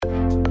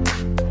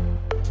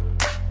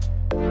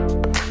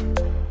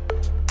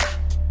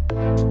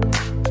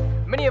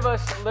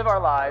us live our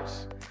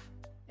lives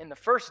in the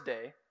first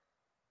day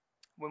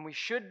when we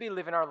should be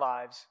living our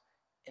lives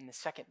in the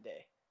second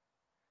day.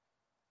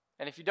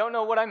 And if you don't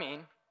know what I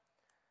mean,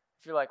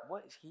 if you're like,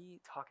 what is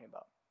he talking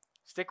about?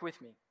 Stick with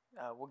me.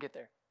 We'll get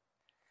there.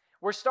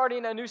 We're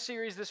starting a new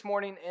series this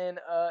morning in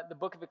the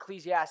book of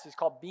Ecclesiastes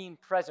called Being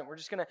Present. We're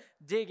just going to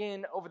dig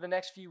in over the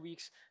next few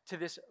weeks to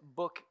this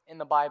book in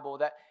the Bible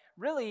that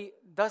really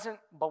doesn't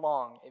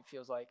belong, it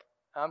feels like.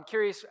 I'm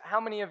curious,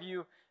 how many of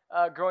you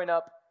growing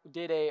up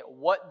did a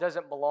what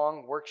doesn't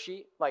belong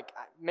worksheet? Like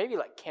maybe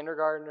like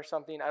kindergarten or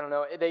something, I don't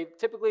know. They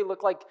typically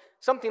look like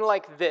something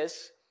like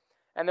this,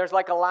 and there's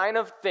like a line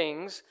of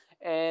things,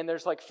 and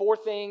there's like 4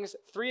 things,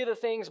 3 of the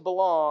things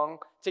belong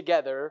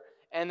together,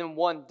 and then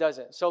 1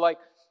 doesn't. So like,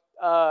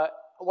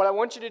 what I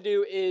want you to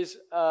do is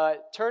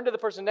turn to the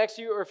person next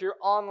to you, or if you're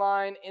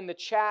online in the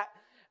chat,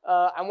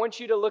 I want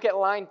you to look at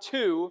line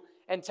 2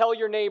 and tell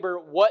your neighbor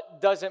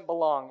what doesn't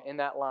belong in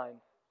that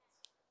line.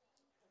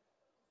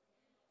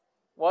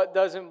 What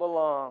doesn't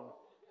belong?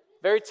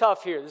 Very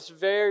tough here. This is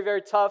very,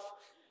 very tough.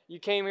 You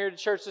came here to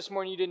church this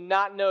morning. You did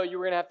not know you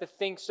were going to have to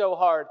think so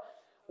hard.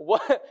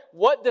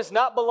 What does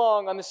not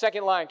belong on the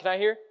second line? Can I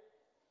hear?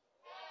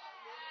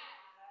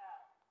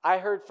 I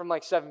heard from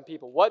like 7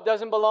 people. What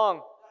doesn't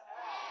belong?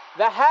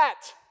 The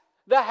hat.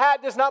 The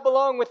hat does not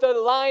belong with the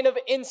line of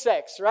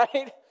insects,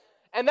 right?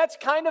 And that's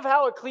kind of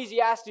how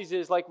Ecclesiastes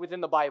is like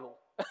within the Bible.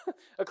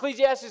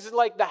 Ecclesiastes is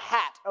like the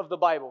hat of the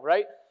Bible,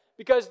 right?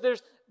 Because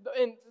there's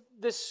in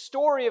this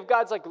story of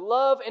God's like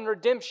love and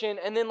redemption,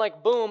 and then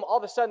like boom, all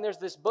of a sudden there's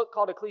this book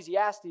called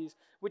Ecclesiastes,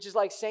 which is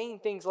like saying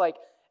things like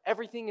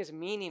everything is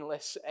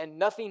meaningless and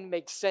nothing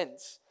makes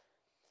sense.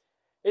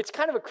 It's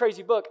kind of a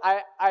crazy book.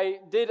 I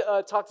did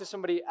talk to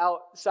somebody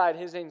outside.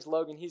 His name's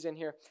Logan. He's in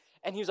here.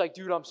 And he was like,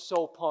 dude, I'm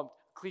so pumped.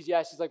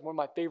 Ecclesiastes is like one of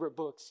my favorite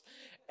books.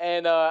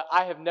 And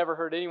I have never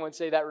heard anyone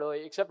say that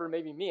really, except for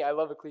maybe me. I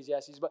love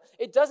Ecclesiastes. But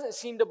it doesn't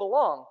seem to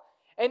belong.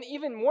 And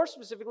even more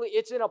specifically,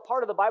 it's in a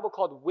part of the Bible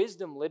called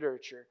wisdom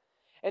literature.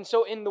 And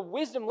so in the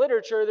wisdom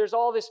literature, there's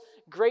all this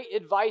great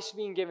advice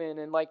being given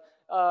and like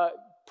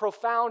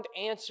profound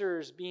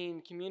answers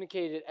being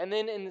communicated. And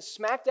then in the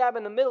smack dab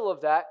in the middle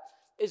of that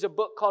is a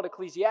book called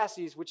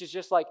Ecclesiastes, which is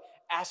just like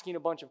asking a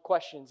bunch of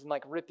questions and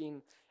like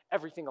ripping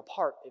everything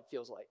apart, it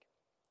feels like.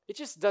 It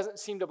just doesn't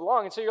seem to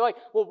belong. And so you're like,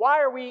 well, why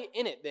are we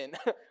in it then?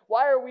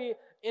 Why are we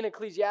in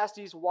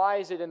Ecclesiastes? Why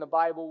is it in the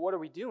Bible? What are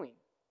we doing?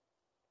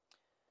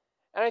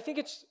 And I think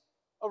it's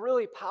a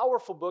really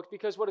powerful book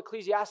because what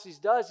Ecclesiastes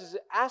does is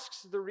it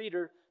asks the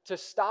reader to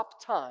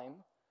stop time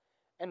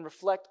and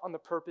reflect on the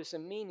purpose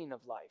and meaning of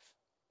life.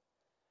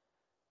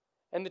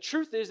 And the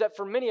truth is that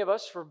for many of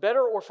us, for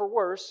better or for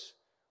worse,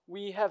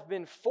 we have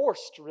been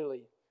forced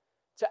really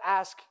to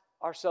ask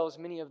ourselves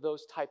many of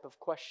those type of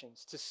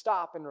questions, to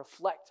stop and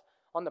reflect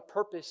on the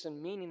purpose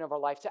and meaning of our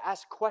life, to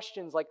ask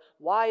questions like,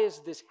 why is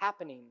this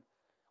happening?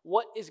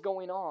 What is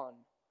going on?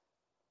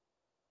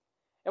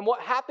 And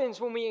what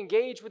happens when we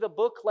engage with a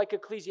book like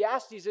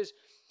Ecclesiastes is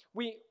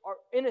we are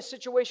in a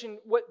situation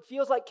what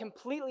feels like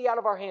completely out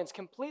of our hands,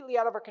 completely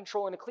out of our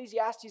control, and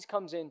Ecclesiastes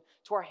comes in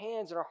to our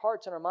hands and our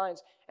hearts and our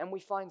minds, and we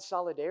find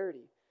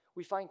solidarity.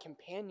 We find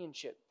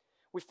companionship.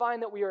 We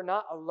find that we are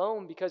not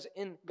alone because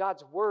in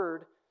God's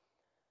word,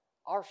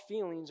 our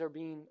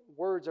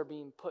words are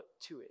being put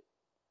to it.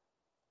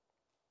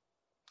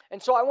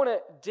 And so I want to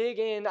dig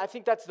in. I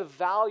think that's the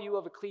value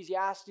of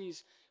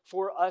Ecclesiastes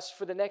for us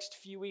for the next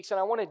few weeks. And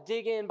I want to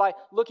dig in by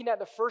looking at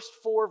the first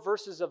 4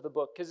 verses of the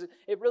book because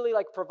it really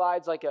like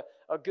provides like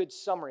a good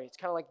summary. It's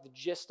kind of like the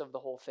gist of the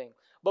whole thing.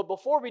 But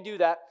before we do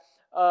that,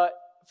 for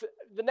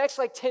the next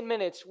like 10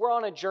 minutes, we're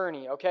on a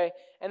journey, okay?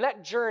 And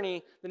that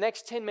journey, the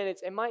next 10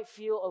 minutes, it might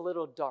feel a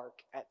little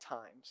dark at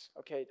times,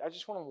 okay? I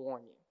just want to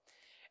warn you.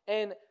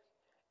 And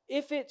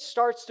if it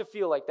starts to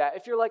feel like that,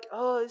 if you're like,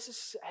 oh, this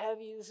is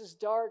heavy, this is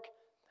dark,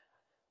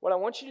 what I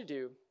want you to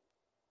do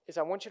is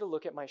I want you to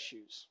look at my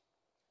shoes.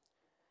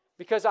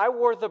 Because I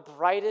wore the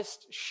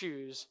brightest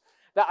shoes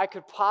that I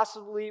could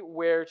possibly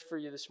wear for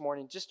you this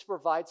morning just to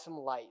provide some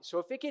light. So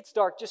if it gets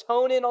dark, just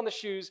hone in on the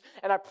shoes,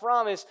 and I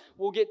promise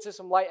we'll get to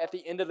some light at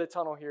the end of the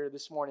tunnel here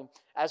this morning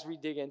as we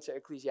dig into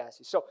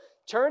Ecclesiastes. So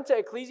turn to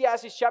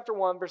Ecclesiastes chapter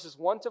 1, verses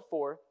 1 to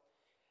 4.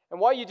 And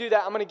while you do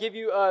that, I'm going to give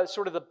you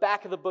sort of the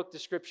back of the book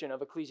description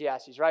of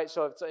Ecclesiastes, right?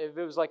 So if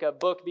it was like a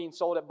book being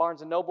sold at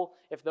Barnes & Noble,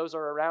 if those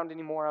are around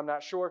anymore, I'm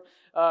not sure.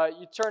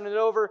 You turn it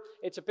over,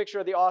 it's a picture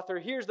of the author.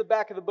 Here's the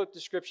back of the book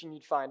description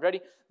you'd find.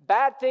 Ready?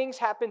 Bad things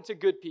happen to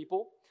good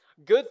people.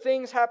 Good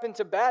things happen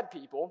to bad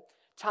people.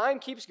 Time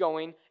keeps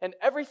going, and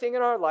everything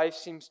in our life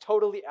seems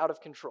totally out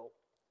of control.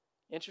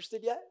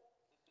 Interested yet?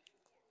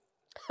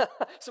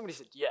 Somebody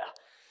said, yeah.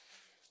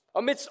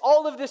 Amidst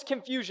all of this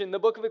confusion, the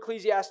book of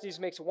Ecclesiastes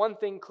makes one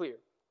thing clear.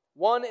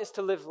 One is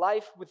to live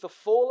life with the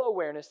full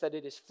awareness that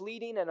it is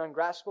fleeting and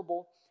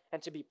ungraspable,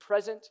 and to be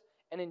present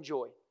and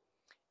enjoy.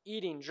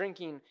 Eating,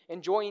 drinking,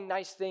 enjoying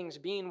nice things,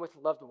 being with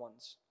loved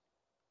ones.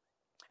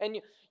 And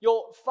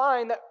you'll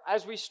find that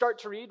as we start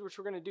to read, which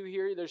we're going to do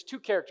here, there's 2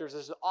 characters.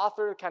 There's the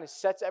author that kind of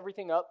sets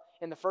everything up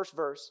in the first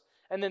verse.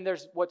 And then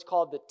there's what's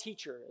called the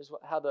teacher, is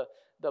how the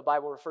the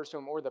Bible refers to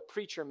him, or the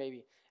preacher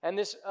maybe. And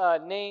this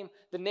name,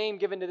 the name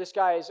given to this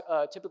guy is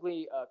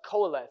typically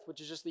Qoheleth,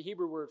 which is just the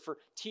Hebrew word for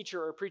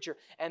teacher or preacher.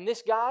 And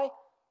this guy,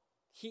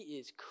 he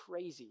is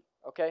crazy,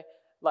 okay?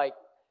 Like,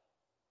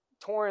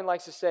 Torrin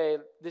likes to say,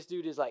 this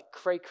dude is like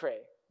cray-cray,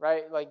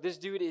 right? Like, this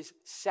dude is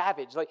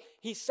savage. Like,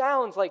 he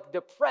sounds like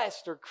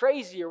depressed or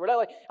crazy or whatever.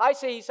 Like, I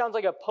say he sounds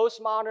like a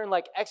postmodern,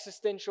 like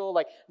existential,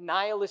 like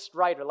nihilist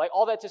writer. Like,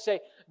 all that to say,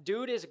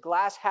 dude is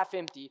glass half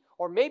empty,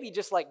 or maybe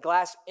just like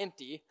glass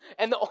empty,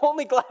 and the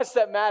only glass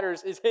that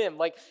matters is him.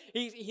 Like,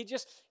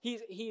 he's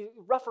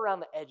rough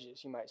around the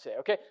edges, you might say.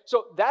 Okay,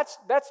 so that's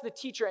the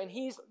teacher, and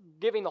he's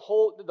giving the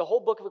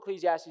whole book of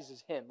Ecclesiastes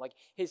is him, like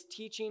his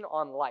teaching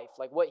on life,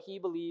 like what he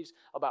believes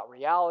about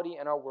reality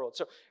and our world.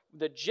 So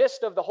the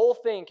gist of the whole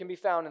thing can be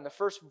found in the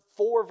first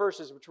 4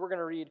 verses, which we're going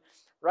to read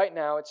right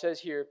now. It says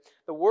here,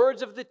 the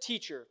words of the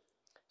teacher,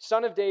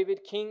 son of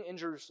David, king in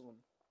Jerusalem.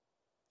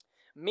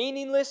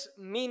 Meaningless,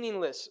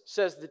 meaningless,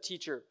 says the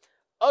teacher.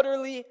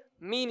 Utterly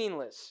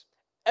meaningless.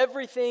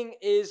 Everything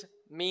is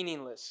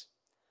meaningless.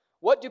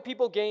 What do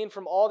people gain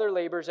from all their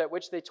labors at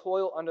which they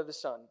toil under the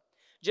sun?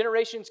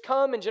 Generations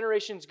come and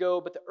generations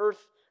go, but the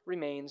earth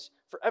remains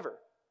forever.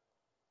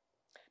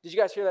 Did you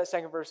guys hear that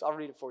second verse? I'll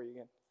read it for you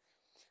again.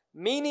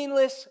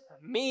 Meaningless,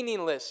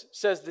 meaningless,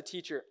 says the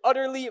teacher.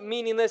 Utterly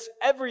meaningless.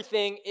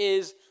 Everything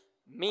is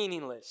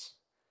meaningless.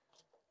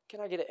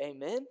 Can I get an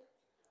amen?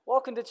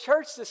 Welcome to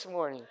church this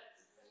morning.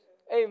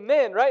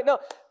 Amen, right? No,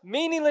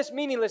 meaningless,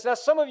 meaningless. Now,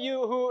 some of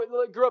you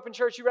who grew up in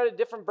church, you read a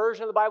different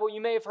version of the Bible.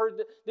 You may have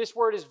heard this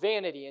word is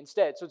vanity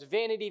instead. So it's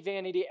vanity,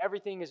 vanity.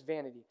 Everything is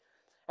vanity.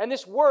 And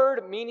this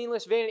word,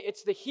 meaningless, vanity,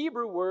 it's the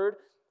Hebrew word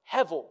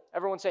hevel.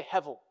 Everyone say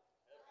hevel.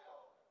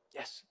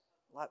 Yes,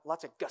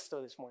 lots of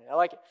gusto this morning. I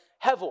like it.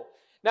 Hevel.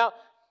 Now,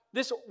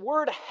 this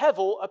word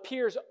hevel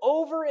appears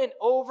over and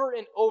over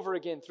and over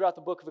again throughout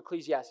the book of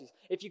Ecclesiastes.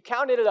 If you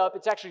counted it up,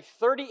 it's actually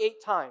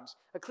 38 times.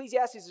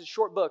 Ecclesiastes is a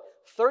short book.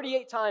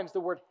 38 times the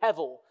word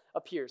hevel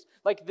appears.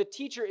 Like, the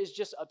teacher is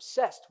just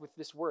obsessed with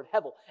this word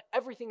hevel.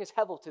 Everything is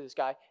hevel to this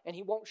guy, and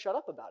he won't shut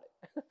up about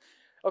it.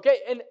 Okay,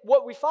 and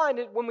what we find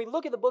is when we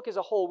look at the book as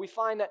a whole, we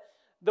find that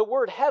the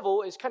word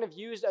hevel is kind of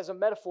used as a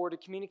metaphor to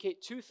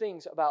communicate 2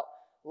 things about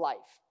life.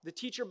 The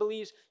teacher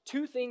believes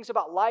 2 things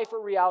about life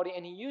or reality,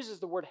 and he uses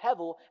the word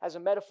hevel as a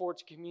metaphor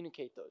to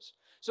communicate those.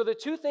 So the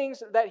 2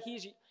 things that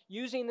he's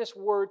using this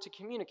word to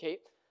communicate,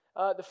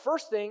 the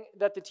first thing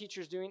that the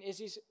teacher's doing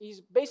is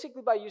he's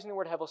basically, by using the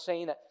word hevel,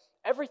 saying that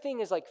everything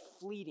is like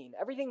fleeting.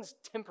 Everything's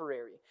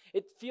temporary.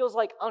 It feels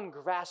like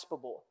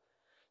ungraspable.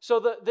 So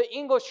the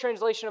English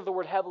translation of the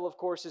word hevel, of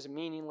course, is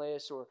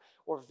meaningless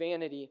or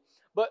vanity.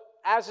 But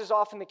as is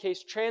often the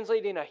case,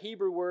 translating a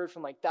Hebrew word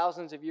from like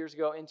thousands of years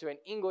ago into an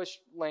English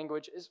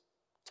language is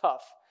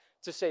tough,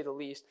 to say the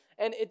least.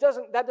 And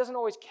that doesn't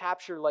always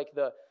capture like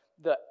the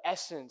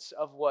essence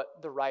of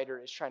what the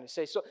writer is trying to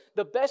say. So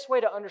the best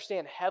way to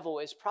understand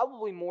hevel is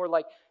probably more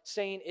like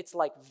saying it's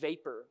like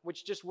vapor,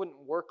 which just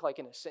wouldn't work like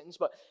in a sentence.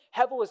 But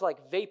hevel is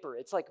like vapor.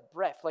 It's like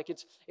breath. Like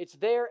it's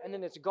there and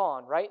then it's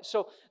gone, right?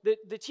 So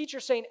the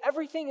teacher's saying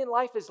everything in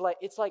life is like,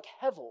 it's like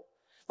hevel.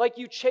 Like,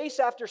 you chase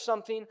after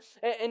something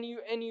and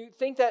you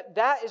think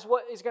that is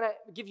what is going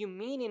to give you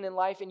meaning in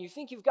life, and you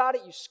think you've got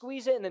it, you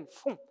squeeze it, and then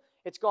boom,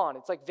 it's gone.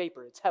 It's like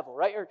vapor. It's hevel,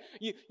 right? Or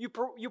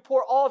you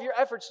pour all of your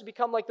efforts to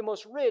become like the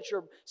most rich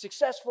or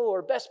successful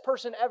or best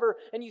person ever,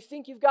 and you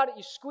think you've got it,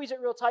 you squeeze it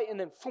real tight, and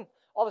then boom,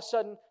 all of a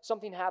sudden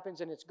something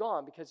happens and it's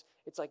gone because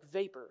it's like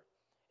vapor.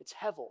 It's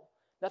hevel.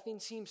 Nothing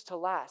seems to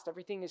last.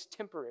 Everything is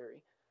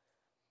temporary.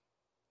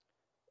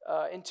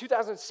 In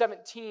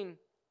 2017,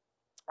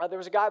 there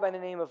was a guy by the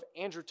name of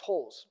Andrew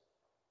Toles.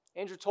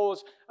 Andrew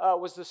Toles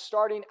was the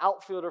starting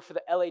outfielder for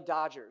the LA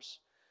Dodgers.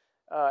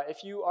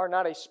 If you are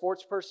not a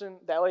sports person,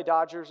 the LA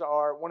Dodgers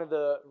are one of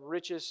the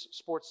richest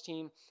sports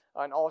team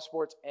in all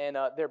sports, and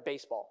they're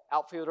baseball.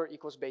 Outfielder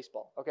equals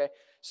baseball, okay?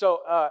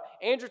 So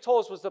Andrew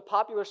Toles was the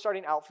popular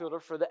starting outfielder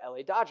for the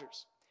LA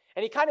Dodgers.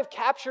 And he kind of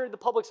captured the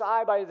public's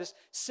eye by this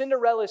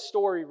Cinderella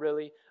story,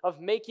 really, of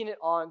making it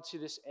onto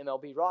this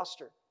MLB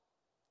roster.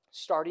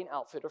 Starting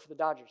outfielder for the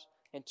Dodgers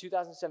in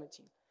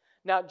 2017.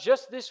 Now, I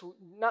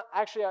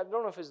don't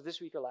know if it was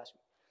this week or last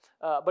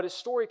week, but his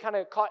story kind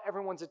of caught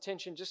everyone's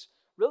attention just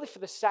really for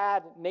the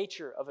sad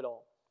nature of it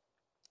all.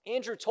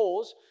 Andrew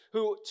Toles,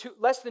 who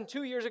less than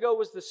 2 years ago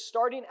was the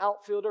starting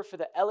outfielder for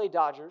the LA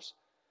Dodgers,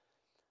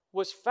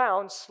 was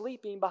found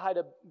sleeping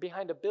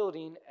behind a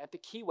building at the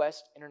Key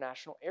West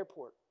International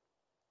Airport.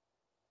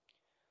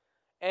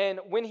 And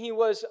when he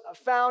was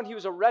found, he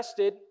was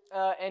arrested,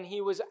 and he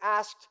was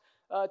asked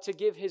to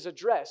give his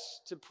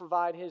address, to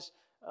provide his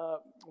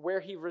where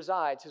he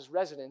resides, his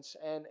residence.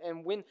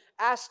 And when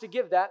asked to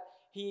give that,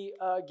 he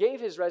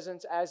gave his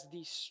residence as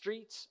the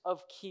streets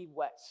of Key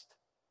West.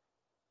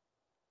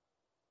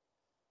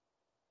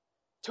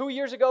 2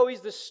 years ago,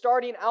 he's the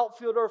starting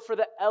outfielder for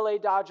the LA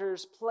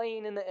Dodgers,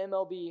 playing in the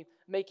MLB,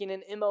 making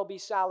an MLB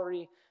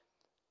salary.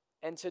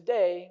 And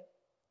today,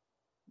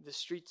 the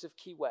streets of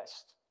Key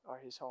West are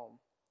his home.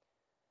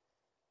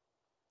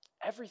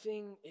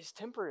 Everything is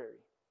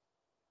temporary.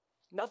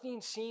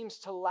 Nothing seems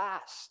to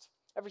last.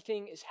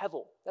 Everything is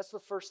hevel. That's the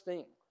first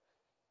thing.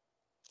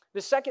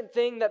 The second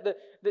thing that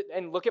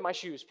and look at my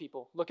shoes,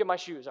 people. Look at my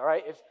shoes, all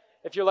right?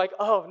 If you're like,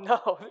 oh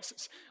no,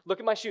 look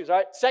at my shoes, all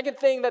right? Second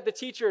thing that the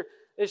teacher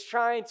is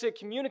trying to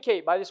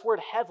communicate by this word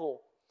hevel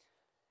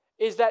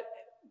is that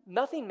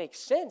nothing makes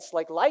sense.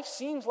 Like life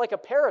seems like a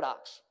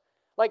paradox.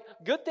 Like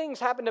good things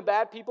happen to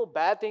bad people,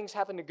 bad things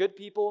happen to good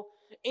people.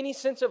 Any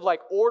sense of like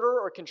order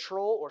or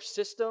control or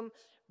system,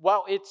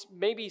 while it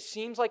maybe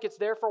seems like it's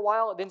there for a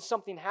while, then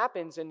something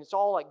happens and it's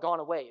all like gone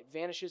away. It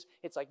vanishes.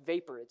 It's like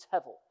vapor. It's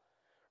hevel.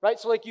 Right?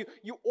 So like you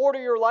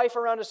order your life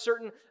around a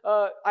certain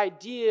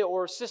idea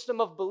or system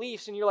of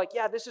beliefs, and you're like,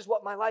 yeah, this is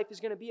what my life is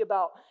going to be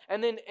about.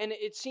 And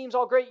it seems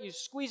all great. You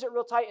squeeze it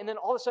real tight, and then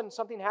all of a sudden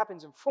something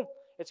happens, and boom,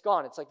 it's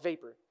gone. It's like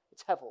vapor.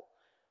 It's hevel.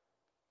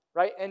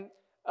 Right? And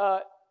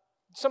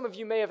some of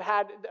you may have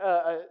had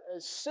a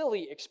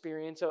silly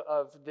experience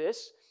of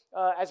this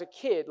as a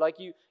kid. Like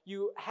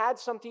you had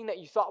something that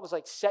you thought was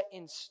like set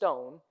in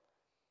stone,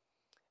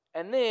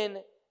 and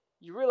then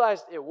you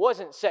realized it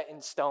wasn't set in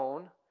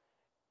stone.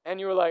 And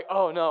you were like,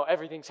 oh no,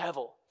 everything's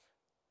hevel.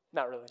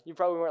 Not really. You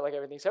probably weren't like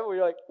everything's hevel.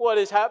 You're like, what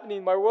is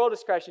happening? My world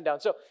is crashing down.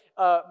 So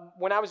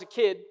when I was a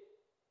kid,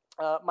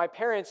 my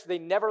parents, they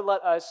never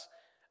let us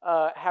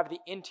have the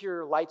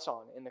interior lights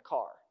on in the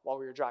car while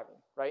we were driving,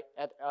 right?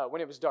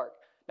 When it was dark.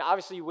 Now,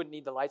 obviously, you wouldn't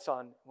need the lights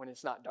on when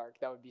it's not dark.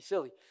 That would be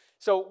silly.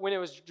 So when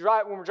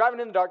we're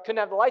driving in the dark, couldn't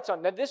have the lights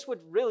on. Now, this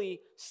would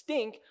really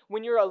stink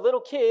when you're a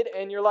little kid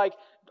and you're like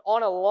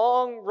on a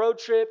long road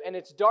trip and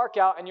it's dark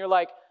out and you're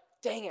like,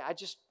 dang it,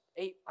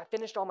 I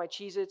finished all my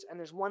Cheez-Its, and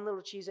there's one little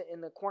Cheez-It in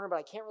the corner, but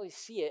I can't really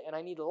see it, and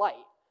I need a light.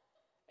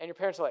 And your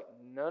parents are like,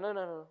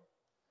 no.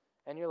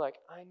 And you're like,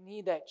 I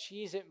need that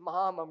Cheez-It,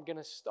 Mom, I'm going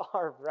to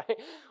starve, right?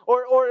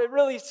 Or it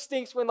really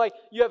stinks when, like,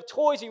 you have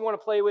toys you want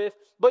to play with,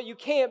 but you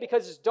can't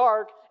because it's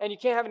dark, and you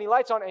can't have any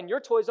lights on, and your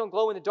toys don't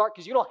glow in the dark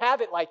because you don't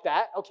have it like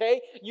that, okay?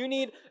 You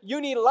need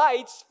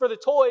lights for the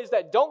toys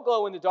that don't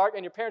glow in the dark,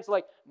 and your parents are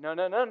like,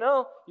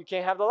 no, you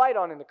can't have the light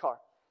on in the car.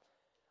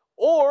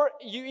 Or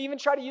you even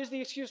try to use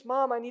the excuse,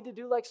 Mom, I need to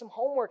do like some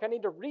homework. I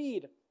need to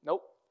read.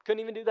 Nope, couldn't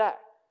even do that.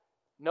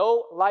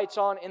 No lights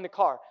on in the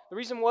car. The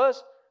reason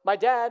was my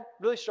dad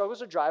really struggles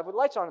to drive with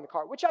lights on in the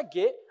car, which I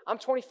get. I'm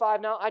 25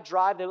 now. I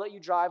drive. They let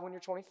you drive when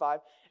you're 25.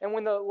 And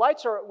when the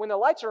lights are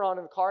on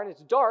in the car and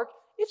it's dark,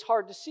 it's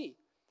hard to see.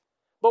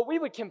 But we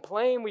would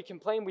complain,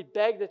 we'd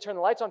beg to turn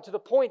the lights on to the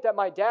point that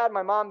my dad,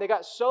 my mom, they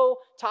got so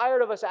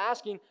tired of us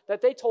asking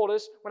that they told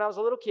us when I was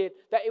a little kid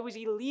that it was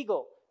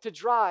illegal to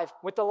drive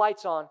with the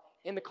lights on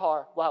in the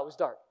car while it was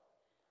dark.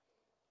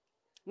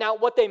 Now,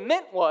 what they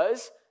meant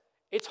was,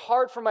 it's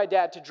hard for my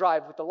dad to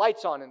drive with the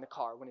lights on in the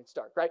car when it's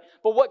dark, right?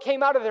 But what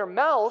came out of their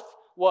mouth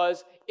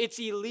was, it's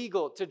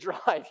illegal to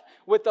drive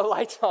with the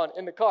lights on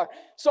in the car.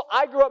 So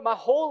I grew up my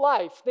whole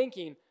life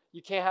thinking,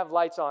 you can't have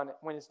lights on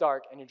when it's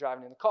dark and you're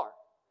driving in the car.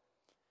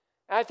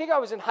 And I think I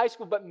was in high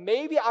school, but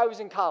maybe I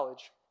was in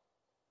college.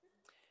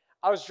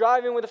 I was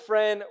driving with a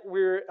friend.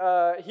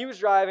 He was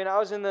driving.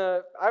 I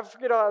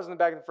forget how I was in the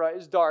back of the front. It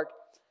was dark.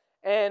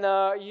 And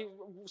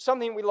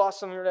we lost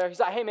something there. He's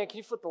like, hey man, can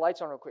you flip the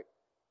lights on real quick?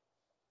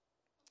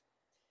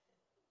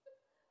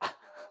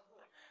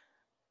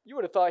 You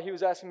would have thought he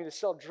was asking me to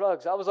sell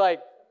drugs. I was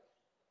like,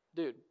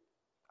 dude,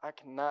 I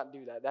cannot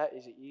do that. That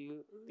is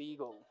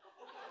illegal.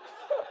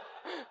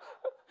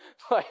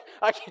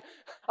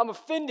 I'm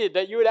offended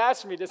that you would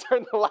ask me to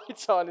turn the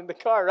lights on in the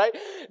car, right?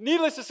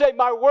 Needless to say,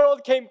 my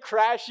world came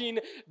crashing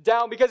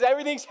down because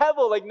everything's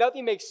hevel. Like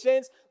nothing makes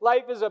sense.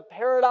 Life is a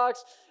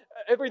paradox.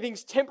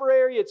 Everything's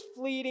temporary. It's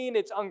fleeting.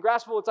 It's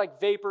ungraspable. It's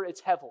like vapor.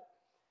 It's hevel.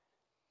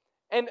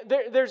 And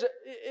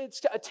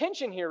it's a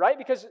tension here, right?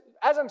 Because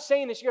as I'm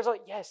saying this, you guys are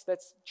like, yes,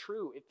 that's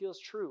true. It feels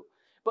true.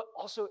 But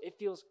also it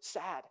feels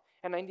sad.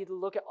 And I need to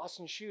look at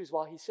Austin's shoes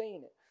while he's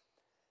saying it.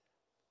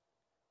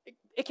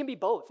 It can be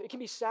both. It can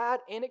be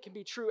sad and it can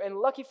be true. And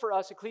lucky for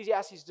us,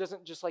 Ecclesiastes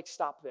doesn't just like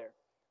stop there,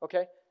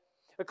 okay?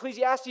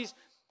 Ecclesiastes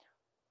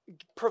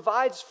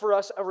provides for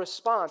us a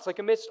response. Like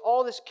amidst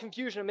all this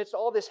confusion, amidst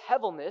all this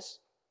heaviness,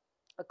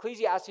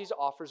 Ecclesiastes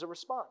offers a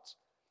response.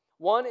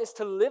 One is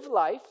to live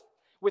life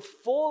with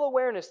full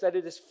awareness that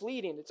it is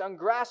fleeting, it's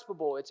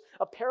ungraspable, it's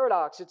a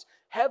paradox, it's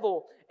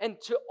hevel, and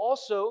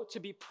to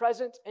be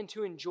present and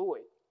to enjoy.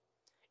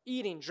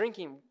 Eating,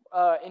 drinking,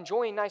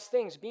 enjoying nice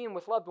things, being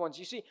with loved ones.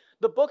 You see,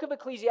 the book of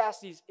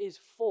Ecclesiastes is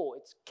full.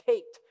 It's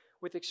caked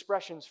with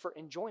expressions for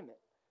enjoyment.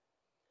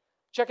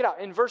 Check it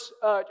out.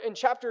 In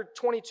chapter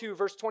 22,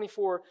 verse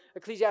 24,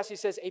 Ecclesiastes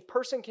says, a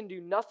person can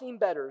do nothing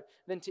better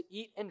than to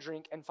eat and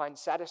drink and find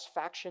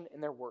satisfaction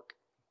in their work.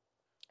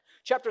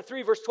 Chapter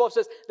 3, verse 12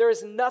 says, there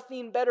is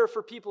nothing better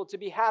for people to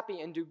be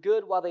happy and do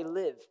good while they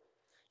live.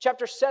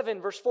 Chapter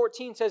 7, verse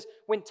 14 says,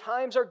 when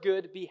times are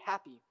good, be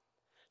happy.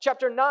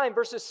 Chapter 9,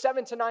 verses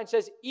 7 to 9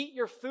 says, eat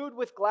your food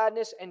with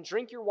gladness and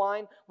drink your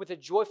wine with a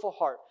joyful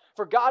heart.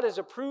 For God has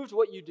approved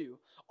what you do.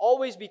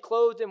 Always be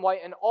clothed in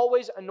white and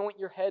always anoint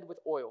your head with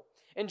oil.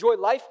 Enjoy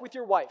life with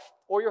your wife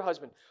or your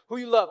husband, who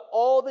you love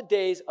all the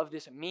days of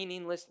this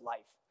meaningless life.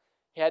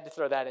 He had to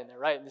throw that in there,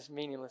 right? This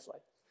meaningless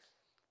life.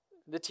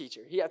 The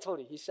teacher. I told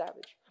you, he's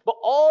savage. But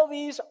all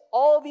these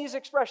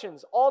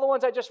expressions, all the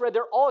ones I just read,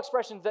 they're all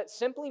expressions that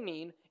simply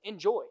mean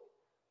enjoy.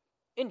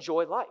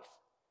 Enjoy life.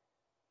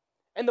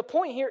 And the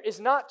point here is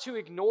not to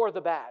ignore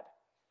the bad.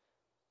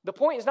 The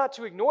point is not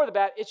to ignore the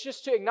bad, it's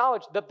just to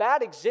acknowledge the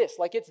bad exists,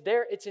 like it's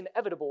there, it's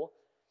inevitable,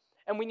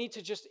 and we need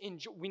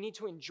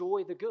to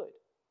enjoy the good.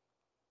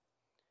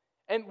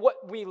 And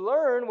what we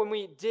learn when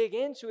we dig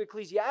into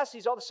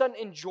Ecclesiastes, all of a sudden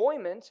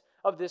enjoyment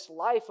of this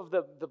life, of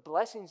the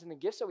blessings and the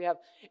gifts that we have,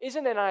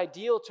 isn't an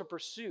ideal to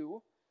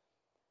pursue,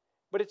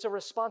 but it's a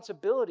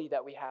responsibility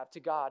that we have to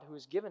God who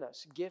has given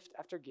us gift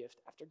after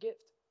gift after gift.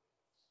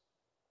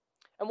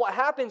 And what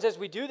happens as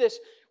we do this,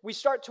 we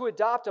start to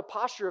adopt a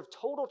posture of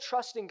total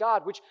trust in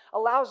God, which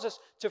allows us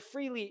to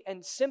freely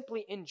and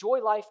simply enjoy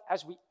life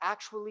as we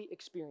actually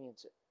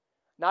experience it.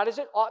 Not as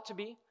it ought to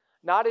be,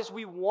 not as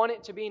we want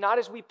it to be, not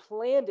as we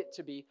planned it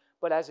to be,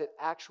 but as it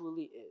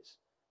actually is,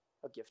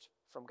 a gift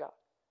from God.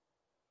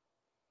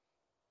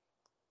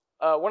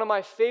 One of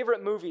my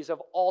favorite movies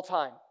of all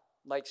time,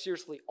 like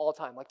seriously all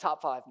time, like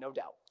top 5, no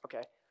doubt,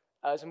 okay,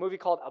 is a movie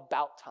called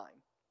About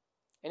Time.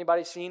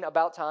 Anybody seen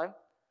About Time?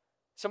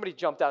 Somebody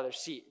jumped out of their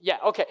seat. Yeah,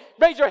 okay.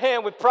 Raise your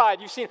hand with pride.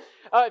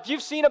 If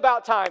you've seen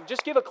About Time,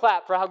 just give a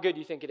clap for how good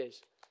you think it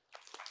is.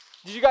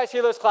 Did you guys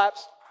hear those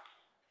claps?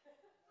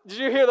 Did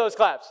you hear those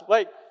claps?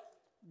 Like,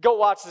 go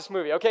watch this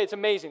movie. Okay, it's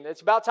amazing.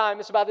 It's about time.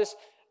 It's about this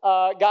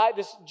guy,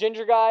 this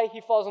ginger guy.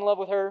 He falls in love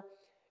with her.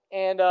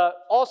 And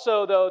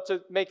also, though,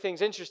 to make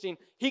things interesting,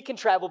 he can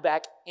travel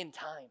back in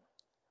time.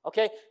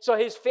 Okay? So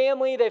his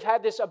family, they've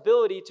had this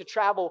ability to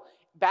travel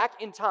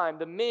back in time,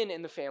 the men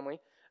in the family.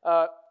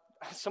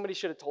 Somebody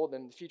should have told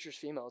them the future's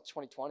female. It's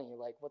 2020. You're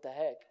like, what the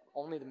heck?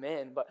 Only the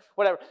men, but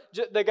whatever.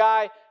 The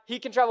guy, he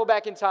can travel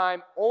back in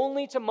time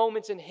only to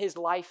moments in his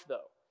life, though.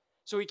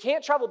 So he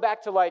can't travel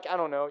back to like, I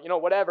don't know,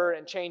 whatever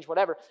and change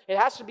whatever. It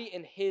has to be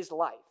in his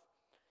life.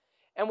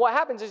 And what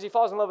happens is he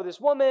falls in love with this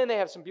woman. They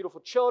have some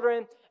beautiful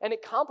children, and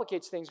it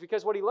complicates things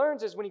because what he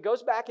learns is when he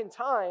goes back in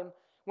time,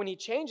 when he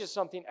changes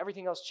something,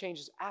 everything else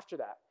changes after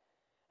that.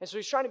 And so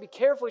he's trying to be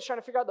careful. He's trying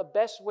to figure out the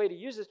best way to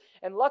use this.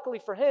 And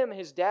luckily for him,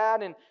 his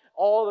dad and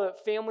all the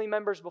family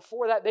members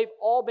before that, they've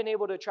all been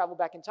able to travel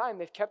back in time.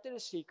 They've kept it a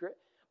secret,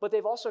 but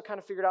they've also kind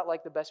of figured out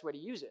like the best way to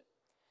use it.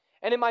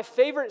 And in my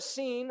favorite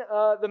scene,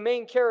 the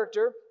main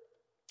character,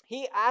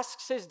 he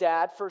asks his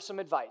dad for some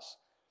advice.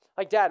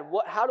 Like, Dad,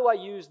 how do I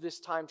use this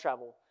time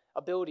travel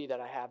ability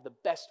that I have the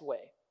best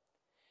way?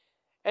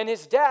 And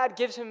his dad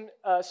gives him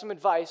some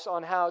advice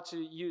on how to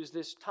use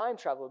this time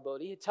travel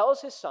ability. He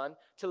tells his son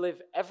to live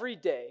every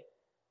day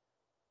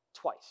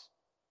twice.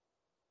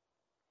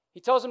 He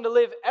tells him to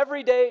live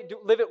every day,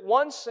 live it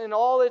once and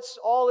all its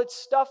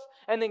stuff,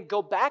 and then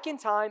go back in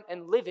time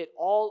and live it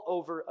all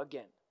over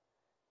again.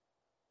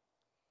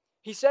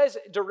 He says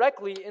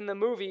directly in the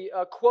movie,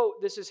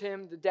 quote, this is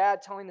him, the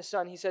dad telling the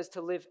son, he says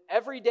to live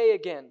every day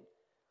again,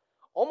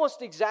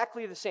 almost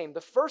exactly the same.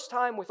 The first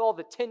time with all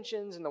the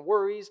tensions and the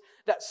worries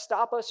that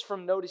stop us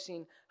from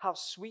noticing how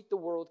sweet the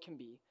world can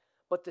be,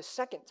 but the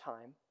second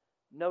time,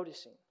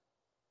 noticing.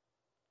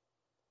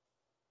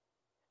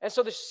 And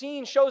so the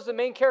scene shows the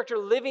main character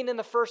living in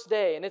the first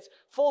day, and it's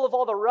full of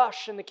all the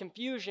rush and the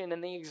confusion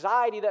and the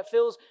anxiety that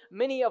fills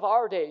many of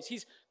our days.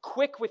 He's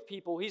quick with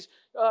people. He's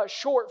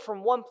short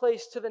from one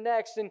place to the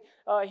next, and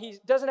he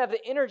doesn't have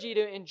the energy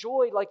to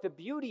enjoy like the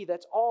beauty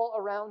that's all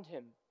around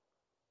him.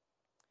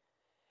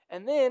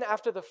 And then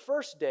after the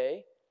first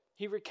day,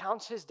 he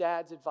recounts his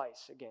dad's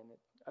advice again.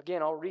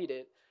 Again, I'll read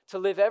it. To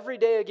live every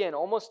day again,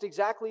 almost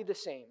exactly the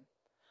same.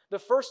 The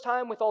first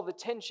time with all the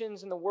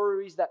tensions and the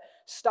worries that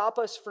stop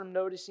us from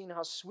noticing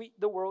how sweet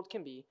the world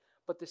can be,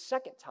 but the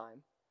second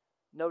time,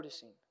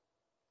 noticing.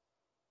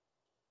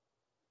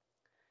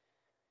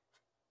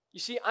 You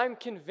see, I'm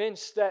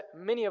convinced that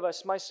many of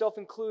us, myself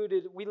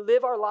included, we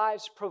live our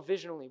lives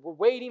provisionally. We're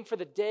waiting for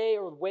the day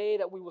or the way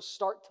that we will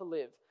start to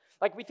live.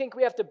 Like we think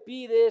we have to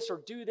be this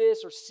or do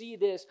this or see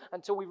this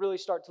until we really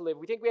start to live.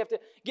 We think we have to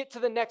get to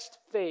the next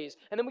phase.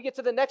 And then we get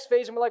to the next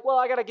phase and we're like, well,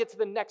 I got to get to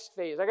the next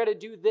phase. I got to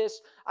do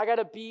this. I got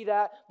to be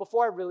that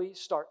before I really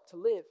start to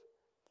live.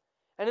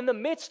 And in the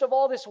midst of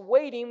all this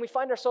waiting, we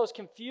find ourselves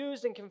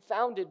confused and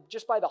confounded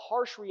just by the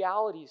harsh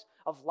realities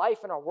of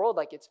life in our world.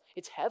 Like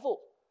it's hevel.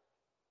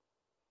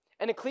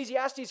 And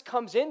Ecclesiastes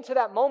comes into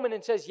that moment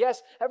and says,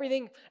 yes,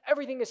 everything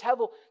is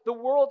hevel. The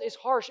world is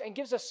harsh, and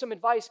gives us some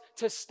advice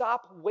to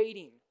stop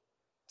waiting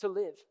to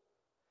live,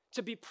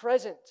 to be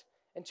present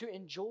and to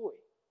enjoy,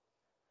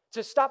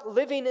 to stop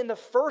living in the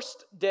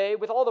first day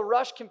with all the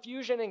rush,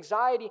 confusion,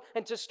 anxiety,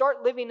 and to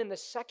start living in the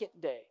second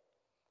day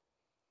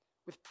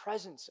with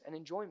presence and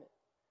enjoyment.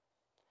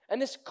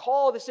 And this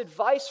call, this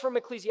advice from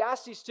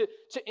Ecclesiastes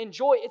to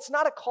enjoy, it's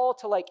not a call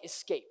to like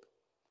escape.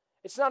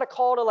 It's not a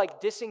call to like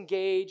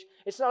disengage.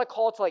 It's not a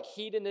call to like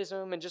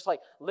hedonism and just like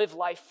live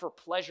life for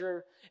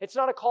pleasure. It's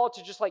not a call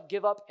to just like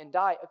give up and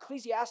die.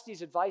 Ecclesiastes'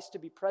 advice to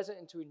be present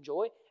and to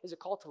enjoy is a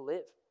call to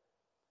live.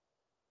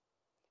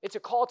 It's a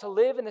call to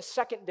live in the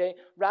second day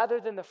rather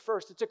than the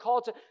first. It's a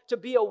call to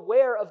be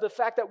aware of the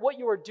fact that what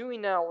you are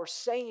doing now or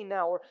saying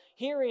now or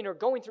hearing or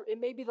going through, it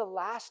may be the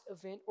last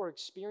event or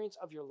experience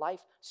of your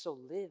life, so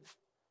live.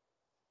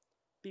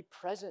 Be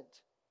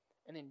present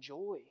and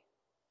enjoy.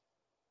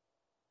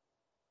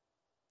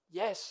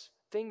 Yes,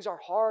 things are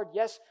hard.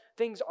 Yes,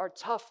 things are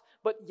tough.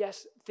 But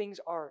yes, things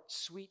are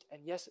sweet.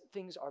 And yes,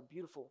 things are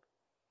beautiful.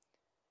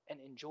 And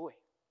enjoy.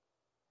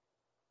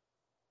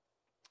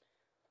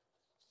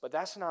 But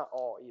that's not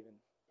all even.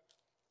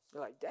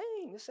 You're like,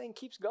 dang, this thing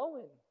keeps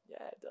going.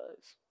 Yeah, it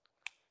does.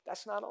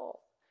 That's not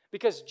all.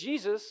 Because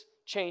Jesus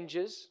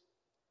changes.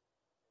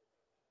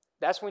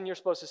 That's when you're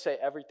supposed to say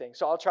everything.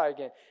 So I'll try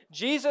again.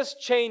 Jesus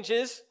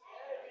changes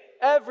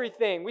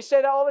everything. We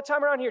say that all the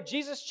time around here.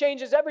 Jesus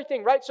changes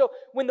everything, right? So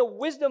when the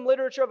wisdom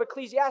literature of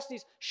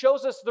Ecclesiastes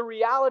shows us the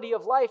reality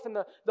of life and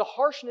the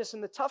harshness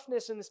and the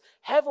toughness and this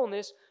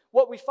heaviness,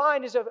 what we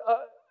find is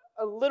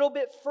a little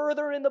bit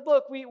further in the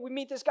book, we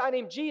meet this guy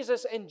named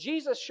Jesus, and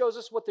Jesus shows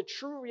us what the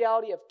true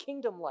reality of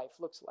kingdom life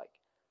looks like.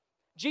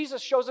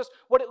 Jesus shows us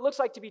what it looks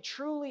like to be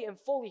truly and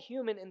fully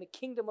human in the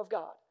kingdom of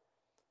God.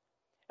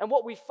 And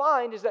what we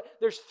find is that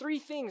there's three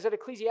things that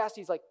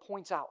Ecclesiastes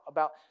points out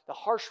about the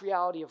harsh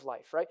reality of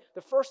life, right?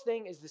 The first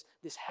thing is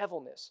this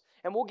heaviness.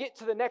 And we'll get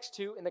to the next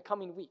two in the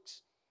coming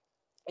weeks.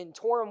 And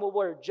Torin will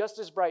wear just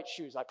as bright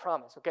shoes, I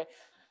promise, okay?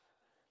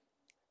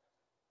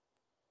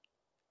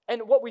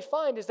 And what we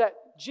find is that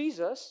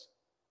Jesus,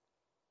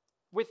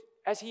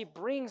 as he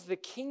brings the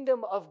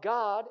kingdom of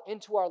God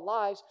into our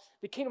lives,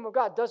 the kingdom of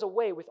God does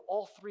away with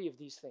all three of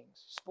these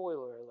things.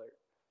 Spoiler alert.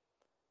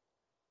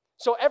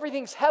 So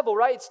everything's hevel,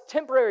 right? It's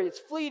temporary, it's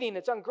fleeting,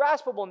 it's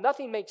ungraspable,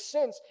 nothing makes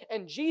sense.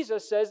 And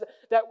Jesus says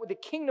that the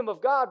kingdom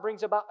of God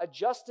brings about a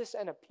justice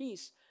and a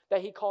peace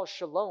that he calls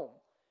shalom,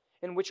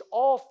 in which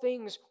all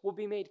things will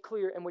be made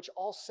clear, in which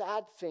all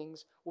sad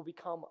things will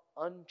become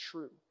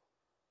untrue.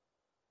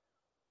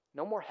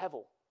 No more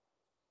hevel.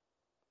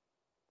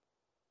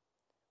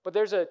 But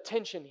there's a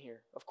tension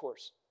here, of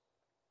course.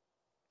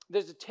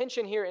 There's a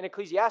tension here in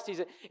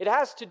Ecclesiastes. It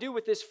has to do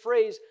with this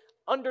phrase,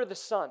 under the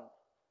sun.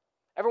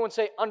 Everyone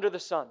say, under the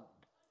sun.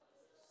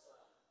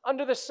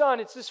 Under the sun.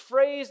 It's this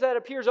phrase that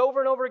appears over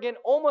and over again,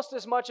 almost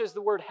as much as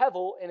the word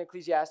hevel in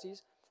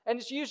Ecclesiastes. And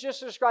it's used just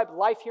to describe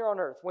life here on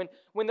earth. When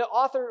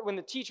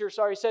the teacher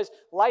says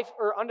life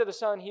or under the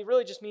sun, he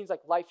really just means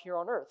life here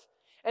on earth.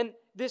 And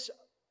this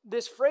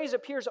phrase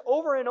appears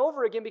over and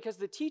over again because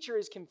the teacher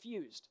is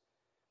confused.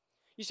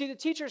 You see, the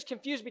teacher is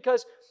confused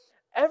because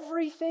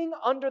everything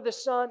under the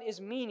sun is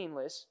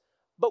meaningless,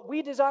 but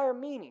we desire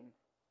meaning.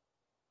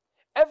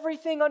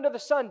 Everything under the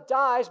sun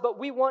dies, but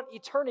we want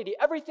eternity.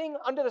 Everything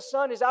under the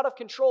sun is out of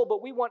control,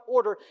 but we want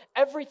order.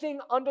 Everything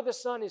under the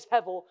sun is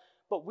hevel,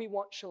 but we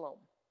want shalom.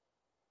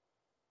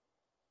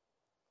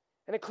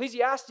 And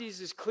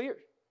Ecclesiastes is clear.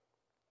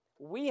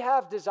 We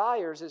have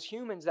desires as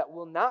humans that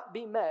will not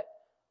be met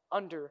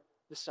under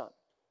the sun.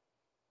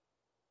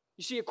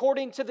 You see,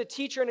 according to the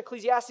teacher in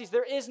Ecclesiastes,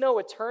 there is no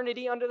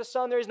eternity under the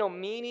sun. There is no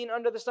meaning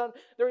under the sun.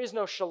 There is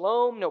no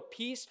shalom, no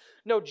peace,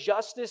 no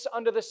justice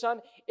under the sun.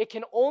 It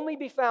can only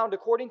be found,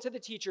 according to the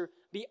teacher,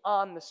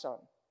 beyond the sun.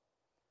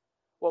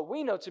 What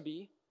we know to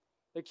be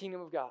the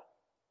kingdom of God.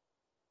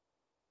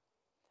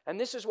 And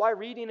this is why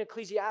reading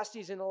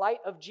Ecclesiastes in the light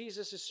of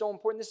Jesus is so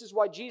important. This is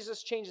why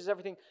Jesus changes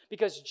everything,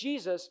 because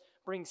Jesus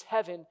brings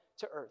heaven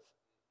to earth.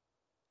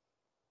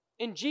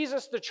 In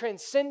Jesus, the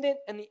transcendent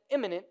and the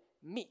immanent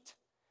meet.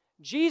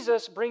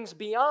 Jesus brings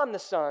beyond the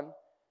sun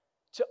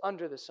to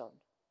under the sun.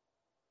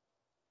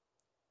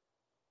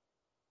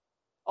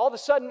 All of a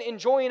sudden,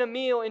 enjoying a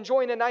meal,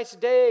 enjoying a nice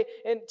day,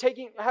 and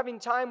having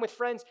time with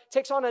friends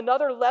takes on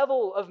another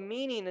level of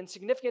meaning and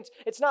significance.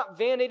 It's not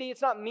vanity,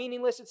 it's not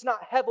meaningless, it's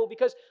not hevel,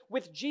 because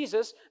with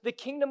Jesus, the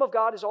kingdom of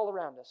God is all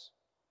around us.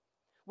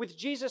 With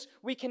Jesus,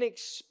 we can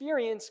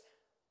experience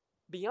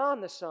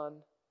beyond the sun,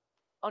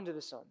 under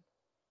the sun.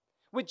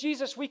 With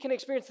Jesus, we can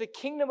experience the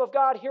kingdom of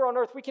God here on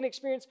earth. We can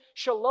experience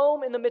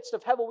shalom in the midst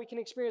of hevel. We can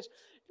experience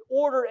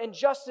order and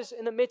justice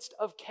in the midst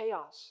of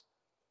chaos.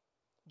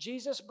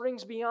 Jesus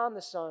brings beyond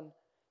the sun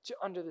to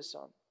under the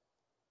sun.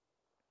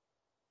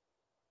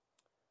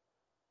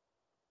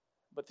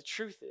 But the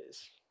truth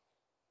is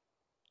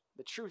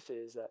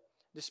that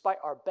despite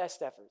our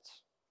best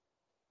efforts,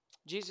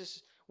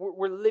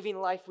 we're living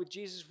life with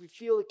Jesus. We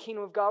feel the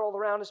kingdom of God all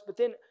around us. But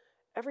then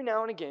every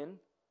now and again,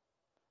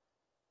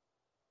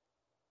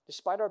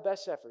 despite our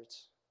best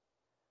efforts,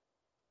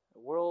 the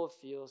world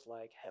feels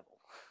like hevel.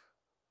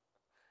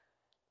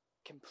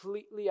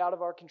 Completely out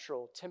of our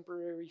control,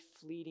 temporary,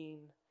 fleeting,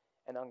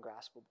 and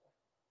ungraspable.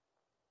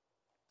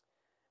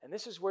 And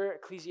this is where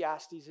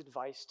Ecclesiastes'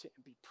 advice to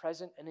be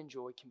present and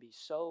enjoy can be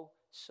so,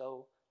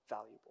 so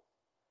valuable.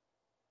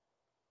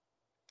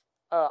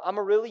 I'm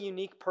a really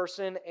unique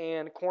person,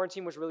 and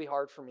quarantine was really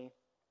hard for me.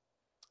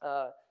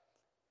 I'm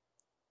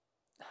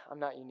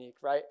not unique,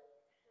 right?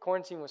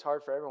 Quarantine was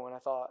hard for everyone, I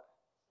thought.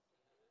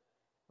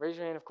 Raise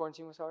your hand if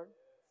quarantine was hard.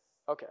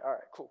 Okay, all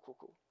right, cool.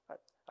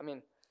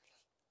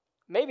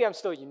 maybe I'm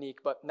still unique,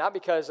 but not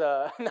because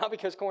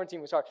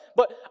quarantine was hard.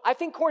 But I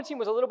think quarantine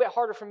was a little bit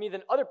harder for me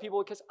than other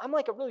people because I'm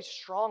like a really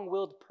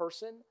strong-willed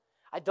person.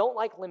 I don't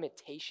like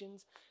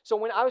limitations. So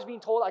when I was being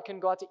told I couldn't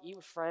go out to eat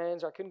with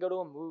friends, or I couldn't go to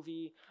a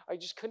movie, or I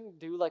just couldn't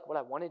do like what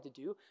I wanted to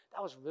do,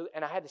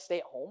 and I had to stay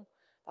at home,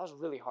 that was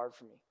really hard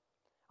for me.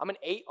 I'm an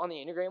 8 on the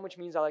Enneagram, which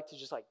means I like to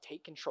just like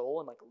take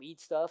control and like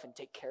lead stuff and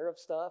take care of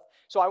stuff.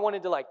 So I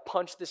wanted to like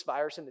punch this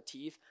virus in the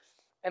teeth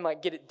and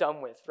like get it done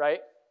with,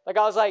 right? Like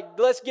I was like,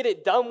 let's get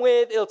it done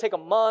with. It'll take a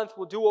month.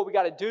 We'll do what we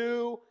got to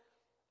do,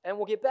 and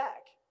we'll get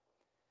back.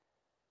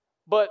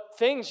 But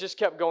things just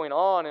kept going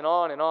on and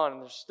on and on,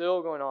 and they're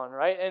still going on,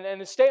 right?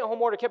 And the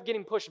stay-at-home order kept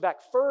getting pushed back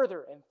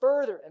further and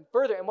further and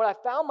further. And what I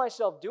found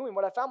myself doing,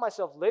 what I found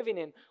myself living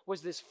in,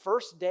 was this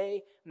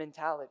first-day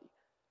mentality.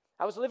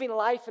 I was living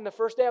life in the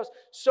first day. I was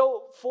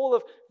so full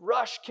of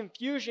rush,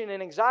 confusion,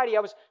 and anxiety.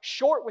 I was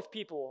short with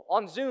people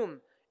on Zoom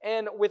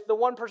and with the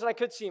one person I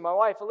could see, my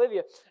wife,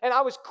 Olivia. And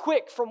I was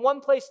quick from one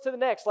place to the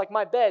next, like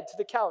my bed to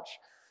the couch.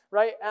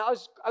 Right? And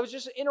I was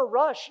just in a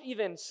rush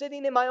even.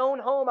 Sitting in my own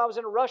home, I was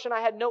in a rush and I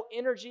had no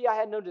energy, I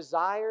had no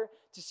desire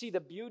to see the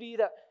beauty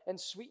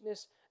and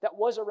sweetness that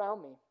was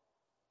around me.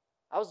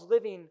 I was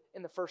living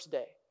in the first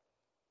day,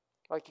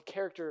 like a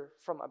character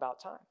from About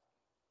Time.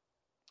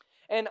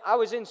 And I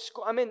was in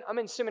school, I'm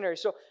in seminary,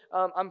 so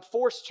I'm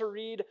forced to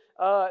read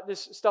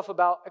this stuff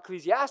about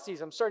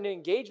Ecclesiastes. I'm starting to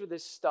engage with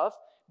this stuff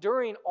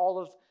during all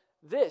of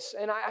this.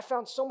 And I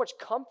found so much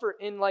comfort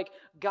in like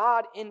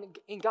God,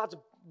 in God's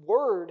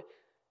word,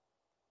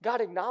 God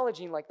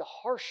acknowledging like the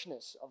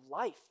harshness of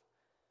life.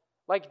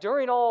 Like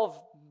during all of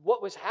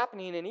what was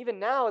happening, and even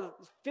now,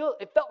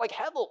 it felt like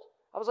hell.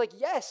 I was like,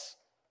 yes,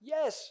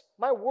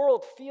 my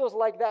world feels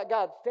like that,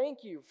 God.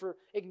 Thank you for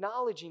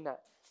acknowledging that.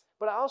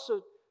 But I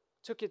also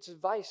took its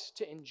advice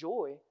to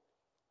enjoy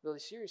really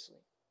seriously,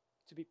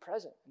 to be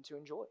present and to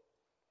enjoy.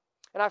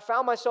 And I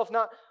found myself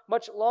not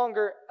much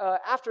longer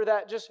after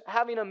that just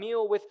having a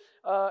meal with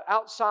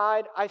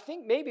outside, I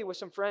think maybe with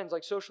some friends,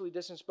 like socially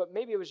distanced, but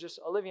maybe it was just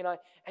Olivia and I,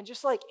 and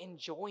just like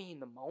enjoying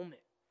the moment.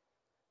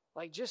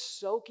 Like just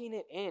soaking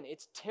it in.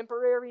 Its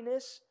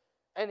temporariness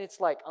and its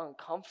like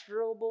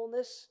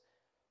uncomfortableness,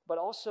 but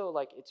also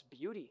like its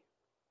beauty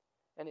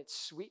and its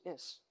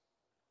sweetness.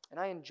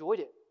 And I enjoyed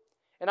it.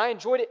 And I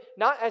enjoyed it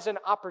not as an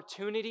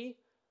opportunity,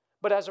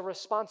 but as a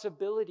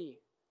responsibility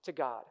to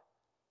God.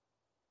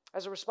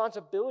 As a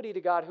responsibility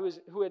to God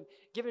who had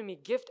given me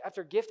gift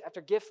after gift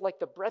after gift, like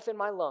the breath in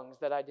my lungs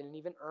that I didn't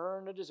even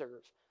earn or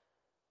deserve,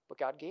 but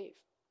God gave.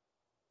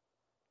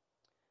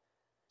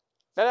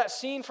 Now that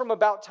scene from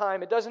About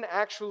Time, it doesn't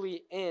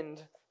actually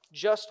end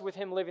just with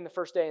him living the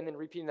first day and then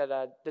repeating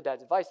the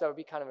dad's advice. That would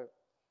be kind of a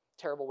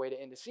terrible way to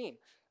end the scene.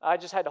 I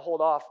just had to hold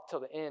off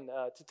till the end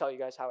to tell you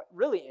guys how it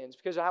really ends,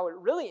 because how it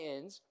really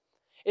ends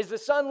is the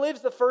son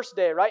lives the first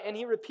day, right? And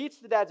he repeats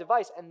the dad's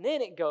advice, and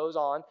then it goes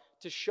on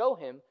to show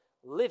him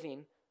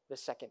living the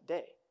second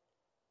day.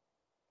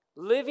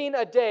 Living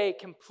a day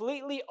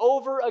completely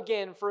over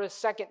again for a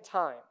second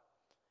time.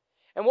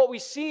 And what we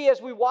see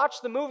as we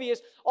watch the movie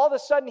is all of a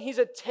sudden he's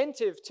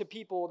attentive to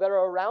people that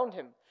are around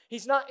him.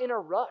 He's not in a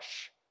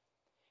rush.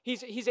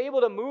 He's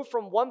able to move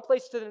from one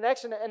place to the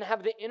next and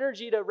have the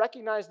energy to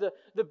recognize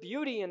the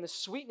beauty and the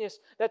sweetness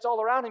that's all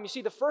around him. You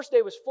see, the first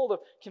day was full of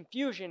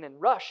confusion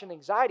and rush and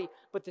anxiety,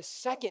 but the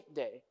second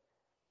day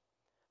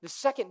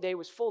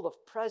was full of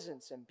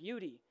presence and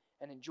beauty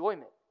and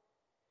enjoyment.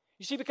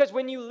 You see, because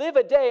when you live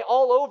a day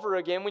all over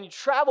again, when you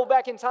travel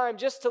back in time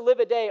just to live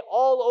a day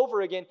all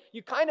over again,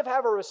 you kind of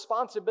have a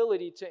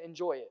responsibility to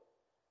enjoy it.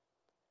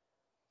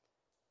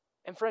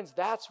 And friends,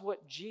 that's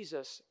what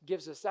Jesus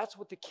gives us. That's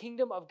what the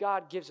kingdom of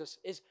God gives us,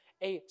 is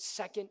a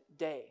second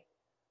day.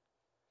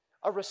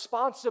 A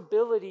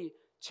responsibility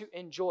to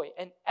enjoy,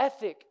 an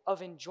ethic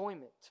of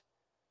enjoyment.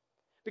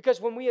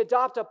 Because when we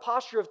adopt a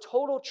posture of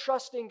total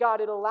trust in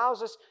God, it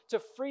allows us to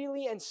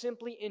freely and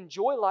simply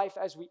enjoy life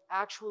as we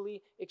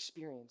actually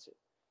experience it.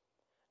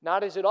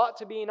 Not as it ought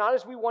to be, not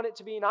as we want it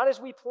to be, not as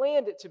we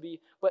planned it to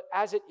be, but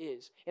as it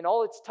is. In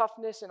all its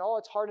toughness and all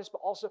its hardness,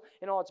 but also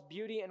in all its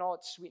beauty and all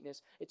its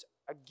sweetness. It's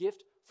a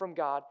gift from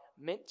God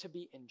meant to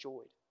be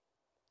enjoyed.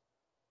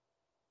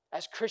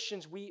 As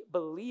Christians, we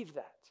believe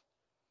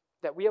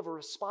that we have a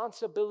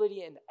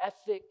responsibility and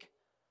ethic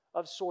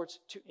of sorts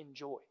to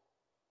enjoy.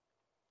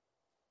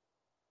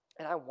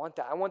 And I want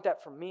that. I want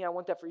that for me. I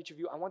want that for each of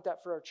you. I want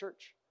that for our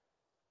church.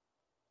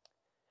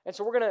 And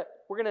so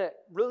we're gonna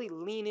really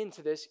lean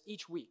into this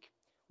each week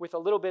with a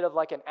little bit of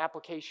like an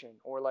application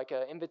or like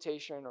an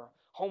invitation or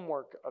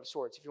homework of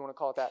sorts, if you want to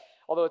call it that.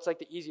 Although it's like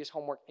the easiest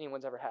homework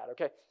anyone's ever had,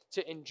 okay?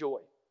 To enjoy.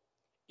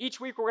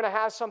 Each week we're going to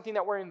have something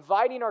that we're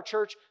inviting our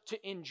church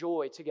to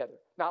enjoy together.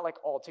 Not like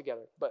all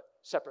together, but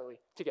separately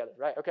together,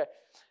 right? Okay.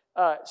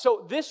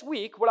 So this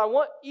week, what I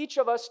want each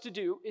of us to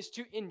do is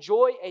to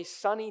enjoy a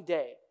sunny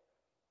day.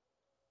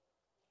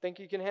 Think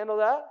you can handle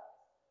that?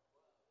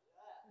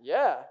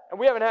 Yeah. And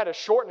we haven't had a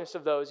shortness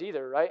of those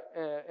either, right?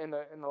 In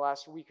the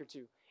last week or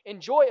two.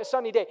 Enjoy a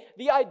sunny day.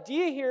 The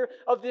idea here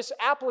of this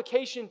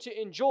application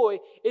to enjoy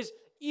is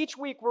each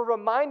week we're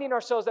reminding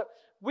ourselves that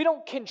we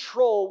don't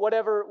control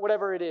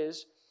whatever it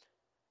is.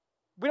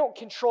 We don't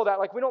control that.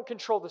 Like, we don't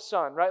control the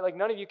sun, right? Like,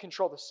 none of you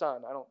control the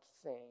sun, I don't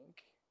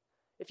think.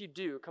 If you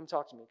do, come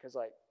talk to me, because,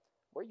 like,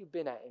 where you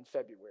been at in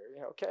February,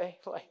 okay?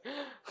 Like,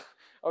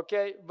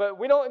 okay? But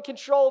we don't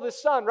control the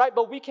sun, right?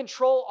 But we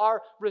control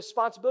our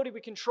responsibility.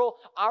 We control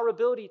our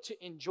ability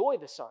to enjoy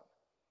the sun.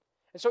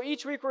 And so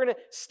each week we're going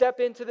to step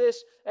into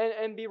this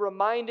and be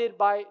reminded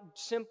by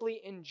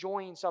simply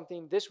enjoying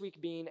something, this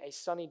week being a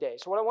sunny day.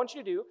 So what I want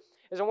you to do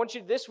is I want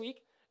you to this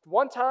week,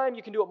 one time,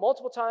 you can do it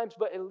multiple times,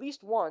 but at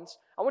least once,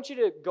 I want you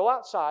to go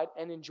outside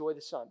and enjoy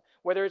the sun.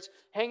 Whether it's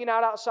hanging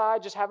out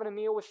outside, just having a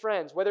meal with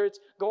friends, whether it's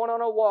going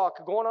on a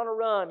walk, going on a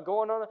run,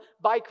 going on a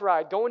bike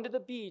ride, going to the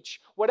beach,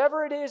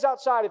 whatever it is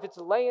outside, if it's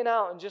laying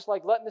out and just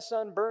like letting the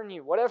sun burn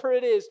you, whatever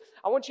it is,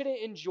 I want you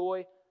to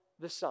enjoy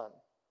the sun.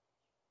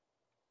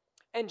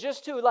 And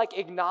just to like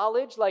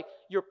acknowledge like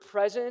your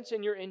presence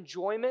and your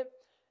enjoyment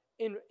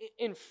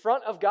in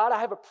front of God,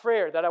 I have a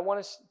prayer that I want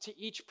us to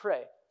each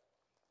pray.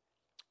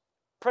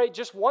 Pray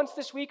just once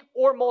this week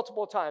or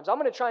multiple times. I'm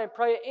going to try and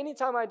pray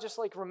anytime I just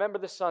like remember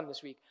the sun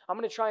this week. I'm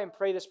going to try and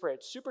pray this prayer.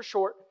 It's super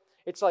short.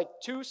 It's like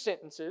 2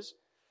 sentences.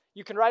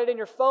 You can write it in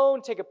your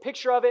phone, take a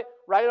picture of it,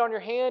 write it on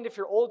your hand if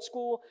you're old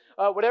school,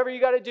 whatever you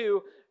got to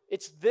do.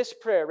 It's this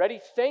prayer. Ready?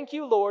 Thank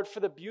you, Lord, for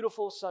the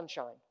beautiful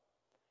sunshine.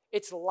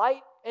 Its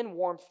light and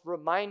warmth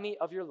remind me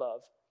of your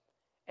love,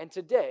 and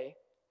today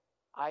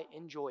I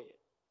enjoy it.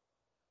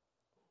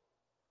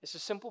 It's a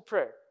simple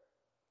prayer.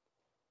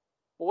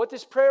 But what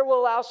this prayer will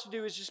allow us to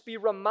do is just be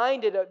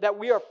reminded that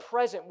we are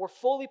present. We're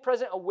fully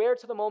present, aware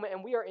to the moment,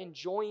 and we are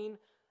enjoying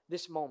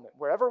this moment.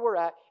 Wherever we're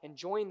at,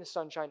 enjoying the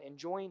sunshine,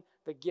 enjoying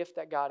the gift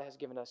that God has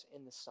given us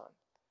in the sun.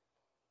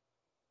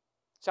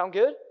 Sound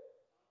good?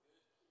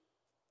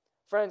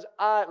 Friends,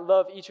 I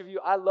love each of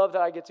you. I love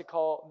that I get to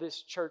call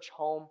this church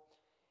home.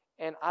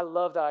 And I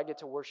love that I get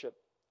to worship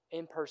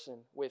in person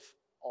with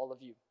all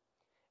of you.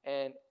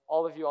 And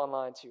all of you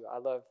online too. I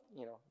love,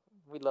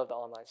 we love the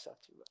online stuff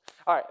too.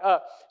 All right,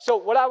 so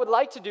what I would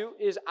like to do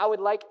is I would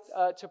like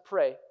to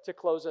pray to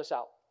close us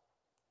out.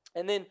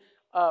 And then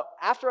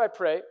after I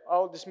pray,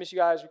 I'll dismiss you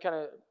guys. We kind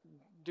of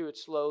do it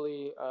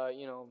slowly,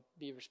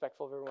 be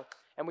respectful of everyone.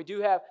 And we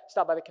do have,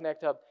 stop by the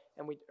Connect Hub,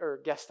 or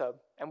Guest Hub,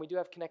 and we do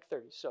have Connect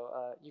 30. So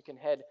you can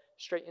head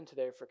straight into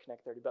there for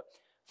Connect 30. But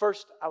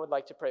first, I would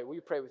like to pray. Will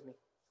you pray with me?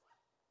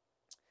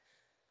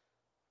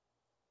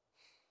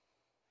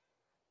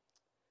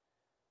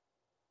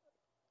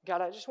 God,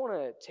 I just want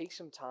to take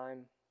some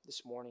time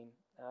this morning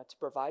to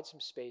provide some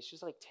space,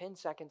 just like 10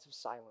 seconds of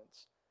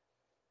silence,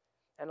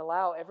 and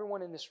allow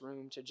everyone in this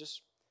room to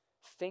just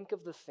think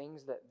of the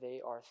things that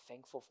they are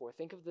thankful for.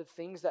 Think of the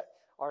things that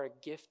are a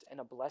gift and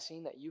a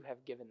blessing that you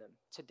have given them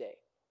today.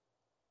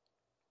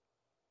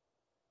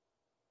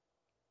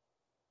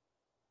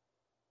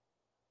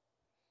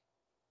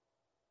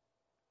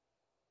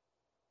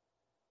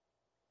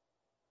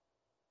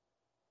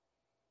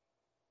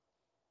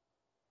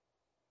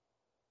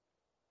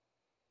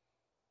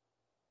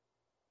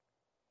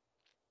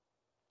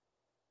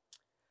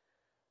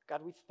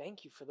 God, we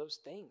thank you for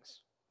those things.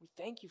 We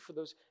thank you for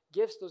those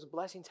gifts, those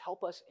blessings.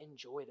 Help us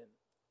enjoy them.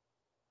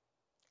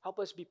 Help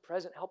us be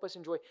present. Help us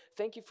enjoy.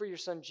 Thank you for your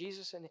son,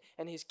 Jesus,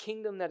 and his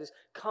kingdom that is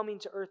coming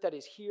to earth, that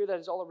is here, that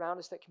is all around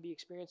us, that can be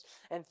experienced.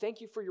 And thank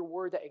you for your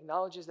word that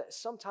acknowledges that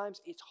sometimes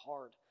it's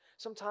hard.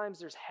 Sometimes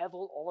there's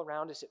hevel all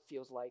around us, it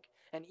feels like.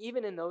 And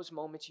even in those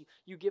moments,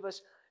 you give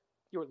us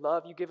your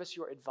love, you give us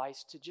your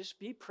advice to just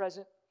be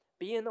present,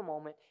 be in the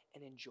moment,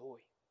 and enjoy.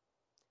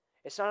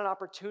 It's not an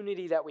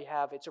opportunity that we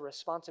have. It's a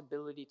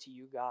responsibility to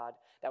you, God,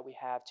 that we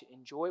have to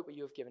enjoy what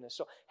you have given us.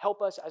 So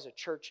help us as a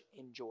church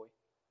enjoy.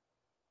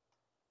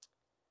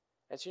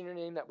 It's in your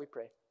name that we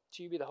pray.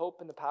 To you be the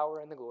hope and the power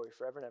and the glory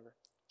forever and ever.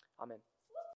 Amen.